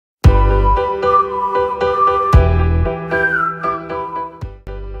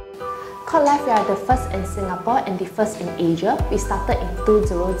we are the first in Singapore and the first in Asia. We started in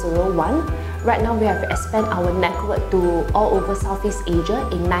 2001. Right now, we have expanded our network to all over Southeast Asia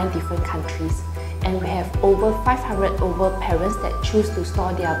in 9 different countries. And we have over 500 parents that choose to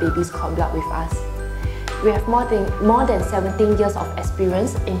store their baby's cord blood with us. We have more than 17 years of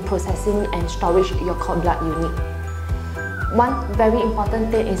experience in processing and storage your cord blood unit. One very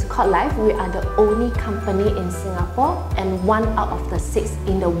important thing is Cordlife. We are the only company in Singapore and one out of the 6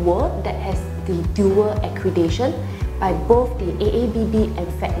 in the world that has the dual accreditation by both the AABB and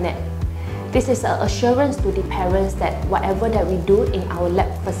FedNet. This is an assurance to the parents that whatever that we do in our lab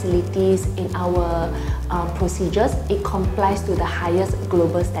facilities, in our procedures, it complies to the highest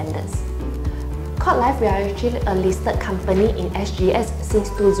global standards. Cordlife, we are actually a listed company in SGX since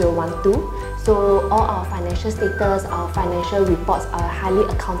 2012. So all our financial status, our financial reports are highly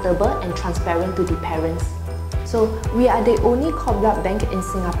accountable and transparent to the parents. So we are the only cord blood bank in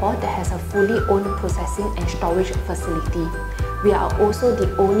Singapore that has a fully owned processing and storage facility. We are also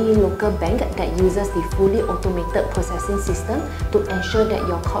the only local bank that uses the fully automated processing system to ensure that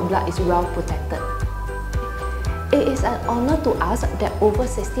your cord blood is well protected. It is an honor to us that over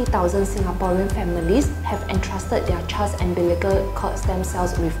 60,000 Singaporean families have entrusted their child's umbilical cord stem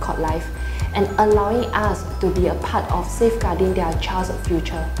cells with Cordlife and allowing us to be a part of safeguarding their child's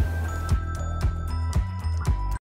future.